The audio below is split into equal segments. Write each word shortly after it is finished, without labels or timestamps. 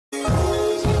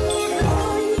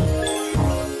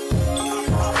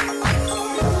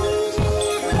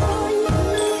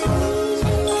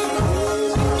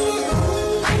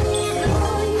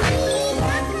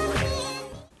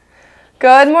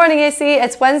Good morning, AC.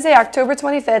 It's Wednesday, October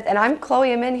 25th, and I'm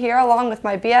Chloe Amin here along with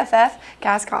my BFF,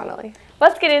 Cass Connolly.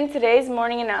 Let's get into today's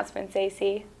morning announcements,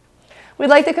 AC.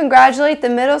 We'd like to congratulate the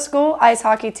middle school ice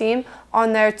hockey team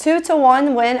on their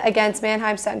 2-1 win against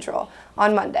Manheim Central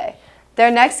on Monday. Their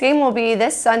next game will be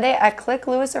this Sunday at Click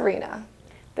Lewis Arena.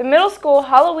 The middle school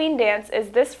Halloween dance is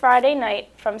this Friday night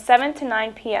from 7 to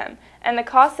 9 p.m., and the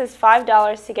cost is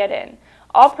 $5 to get in.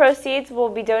 All proceeds will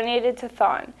be donated to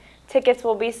Thon. Tickets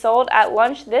will be sold at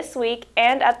lunch this week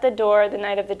and at the door the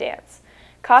night of the dance.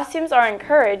 Costumes are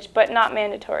encouraged but not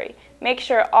mandatory. Make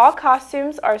sure all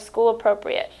costumes are school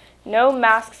appropriate. No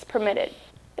masks permitted.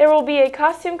 There will be a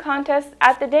costume contest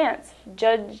at the dance.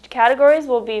 Judged categories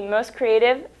will be most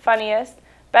creative, funniest,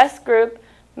 best group,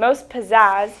 most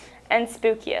pizzazz, and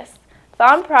spookiest.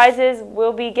 Thon prizes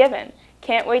will be given.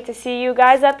 Can't wait to see you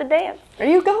guys at the dance. Are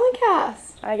you going,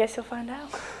 Cass? I guess you'll find out.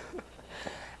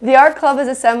 The Art Club is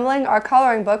assembling our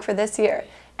coloring book for this year.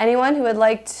 Anyone who would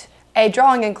like a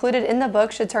drawing included in the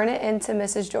book should turn it in to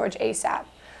Mrs. George ASAP.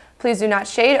 Please do not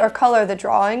shade or color the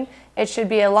drawing. It should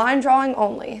be a line drawing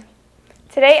only.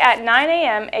 Today at 9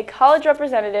 a.m., a college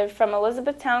representative from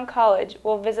Elizabethtown College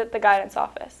will visit the guidance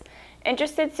office.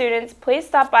 Interested students, please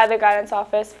stop by the guidance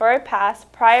office for a pass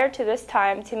prior to this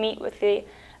time to meet with the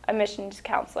admissions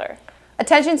counselor.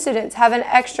 Attention students, have an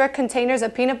extra containers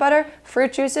of peanut butter,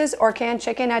 fruit juices, or canned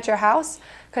chicken at your house?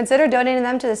 Consider donating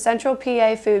them to the Central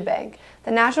PA Food Bank. The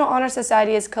National Honor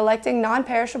Society is collecting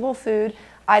non-perishable food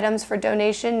items for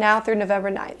donation now through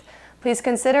November 9th. Please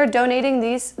consider donating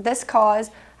this cause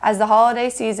as the holiday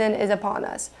season is upon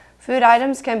us. Food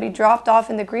items can be dropped off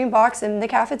in the green box in the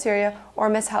cafeteria or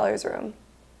Miss Heller's room.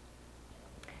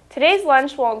 Today's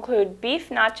lunch will include beef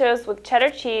nachos with cheddar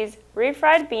cheese,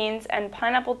 refried beans, and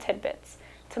pineapple tidbits.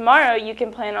 Tomorrow you can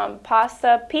plan on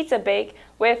pasta pizza bake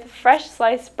with fresh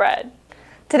sliced bread.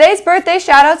 Today's birthday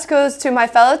shoutouts goes to my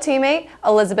fellow teammate,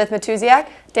 Elizabeth Matuziak,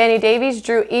 Danny Davies,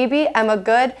 Drew Eby, Emma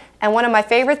Good, and one of my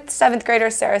favorite 7th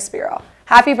graders, Sarah Spiro.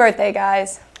 Happy birthday,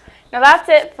 guys. Now that's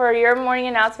it for your morning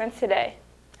announcements today.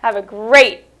 Have a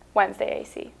great Wednesday,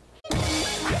 AC.